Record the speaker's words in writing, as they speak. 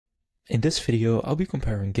In this video, I'll be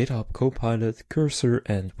comparing GitHub Copilot, Cursor,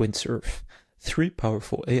 and Windsurf, three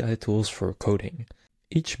powerful AI tools for coding.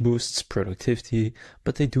 Each boosts productivity,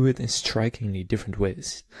 but they do it in strikingly different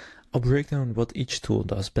ways. I'll break down what each tool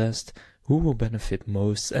does best, who will benefit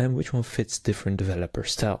most, and which one fits different developer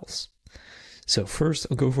styles. So first,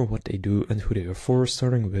 I'll go over what they do and who they are for,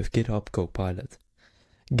 starting with GitHub Copilot.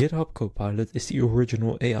 GitHub Copilot is the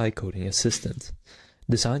original AI coding assistant,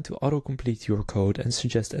 designed to autocomplete your code and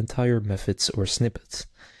suggest entire methods or snippets.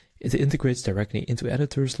 It integrates directly into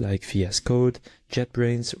editors like VS Code,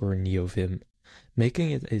 JetBrains, or NeoVim,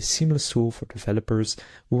 making it a seamless tool for developers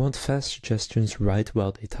who want fast suggestions right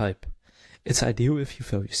while they type. It's ideal if you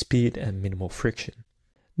value speed and minimal friction.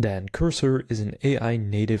 Then Cursor is an AI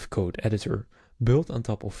native code editor, built on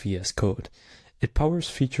top of VS Code. It powers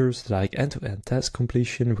features like end-to-end task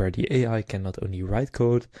completion, where the AI can not only write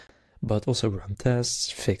code, but also run tests,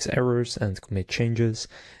 fix errors, and commit changes.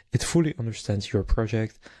 It fully understands your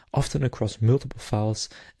project, often across multiple files,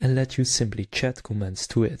 and lets you simply chat commands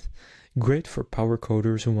to it. Great for power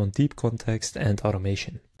coders who want deep context and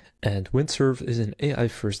automation. And Windsurf is an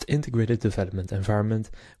AI-first integrated development environment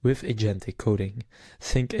with agentic coding.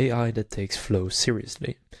 Think AI that takes flow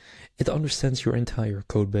seriously. It understands your entire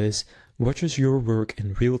codebase, watches your work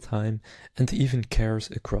in real time, and even cares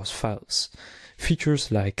across files.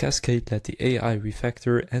 Features like Cascade let the AI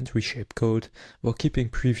refactor and reshape code while keeping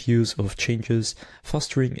previews of changes,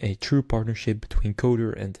 fostering a true partnership between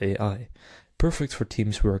coder and AI. Perfect for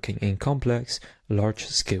teams working in complex,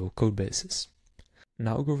 large-scale codebases.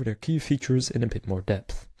 Now I'll go over their key features in a bit more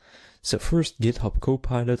depth. So first, GitHub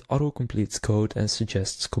Copilot auto-completes code and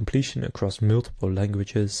suggests completion across multiple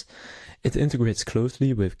languages. It integrates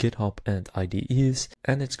closely with GitHub and IDEs,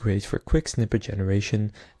 and it's great for quick snippet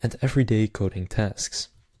generation and everyday coding tasks.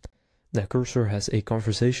 The Cursor has a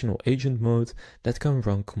conversational agent mode that can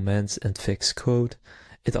run commands and fix code.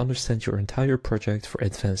 It understands your entire project for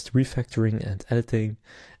advanced refactoring and editing,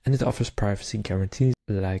 and it offers privacy guarantees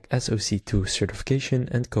like SOC2 certification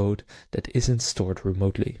and code that isn't stored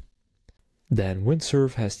remotely. Then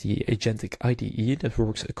Windsurf has the agentic IDE that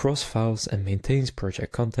works across files and maintains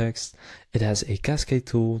project context. It has a Cascade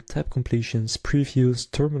tool, tab completions,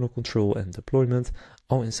 previews, terminal control, and deployment,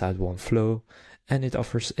 all inside one flow, and it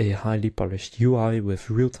offers a highly polished UI with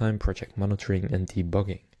real-time project monitoring and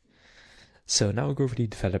debugging. So now I'll go over the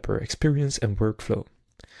developer experience and workflow.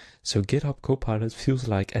 So GitHub Copilot feels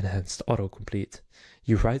like enhanced autocomplete.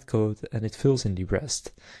 You write code and it fills in the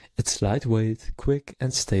rest. It's lightweight, quick,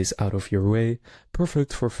 and stays out of your way,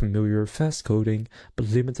 perfect for familiar fast coding, but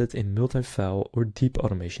limited in multi-file or deep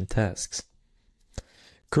automation tasks.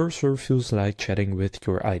 Cursor feels like chatting with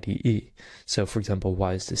your IDE. So for example,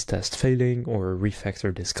 why is this test failing, or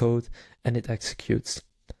refactor this code, and it executes.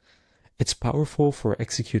 It's powerful for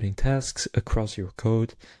executing tasks across your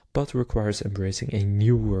code, but requires embracing a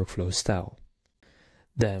new workflow style.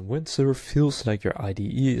 Then Windsurf feels like your IDE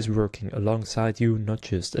is working alongside you, not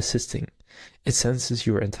just assisting. It senses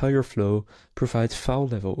your entire flow, provides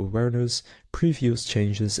file-level awareness, previews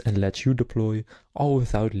changes, and lets you deploy, all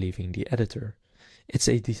without leaving the editor. It's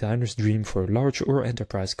a designer's dream for large or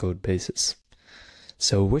enterprise code bases.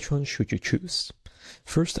 So which one should you choose?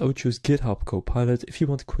 First, I would choose GitHub Copilot if you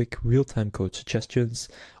want quick real-time code suggestions,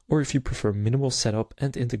 or if you prefer minimal setup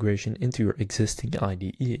and integration into your existing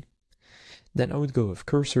IDE. Then I would go with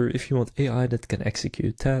Cursor if you want AI that can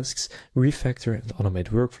execute tasks, refactor and automate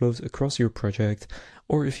workflows across your project,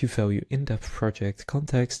 or if you value in-depth project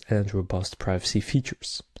context and robust privacy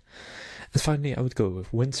features. And finally, I would go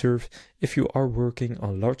with Windsurf if you are working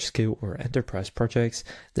on large-scale or enterprise projects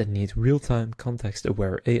that need real-time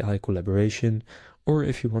context-aware AI collaboration, or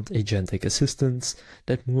if you want agentic assistance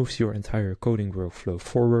that moves your entire coding workflow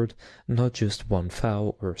forward, not just one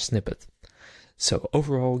file or snippet. So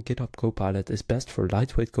overall, GitHub Copilot is best for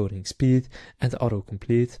lightweight coding speed and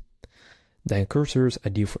autocomplete. Then Cursor is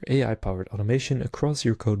ideal for AI-powered automation across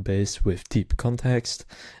your codebase with deep context,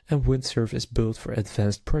 and Windsurf is built for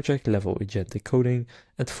advanced project-level agentic coding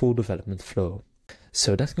and full development flow.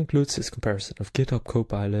 So that concludes this comparison of GitHub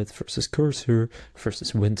Copilot versus Cursor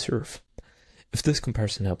versus Windsurf. If this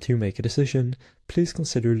comparison helped you make a decision, please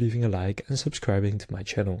consider leaving a like and subscribing to my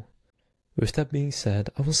channel. With that being said,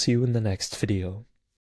 I will see you in the next video.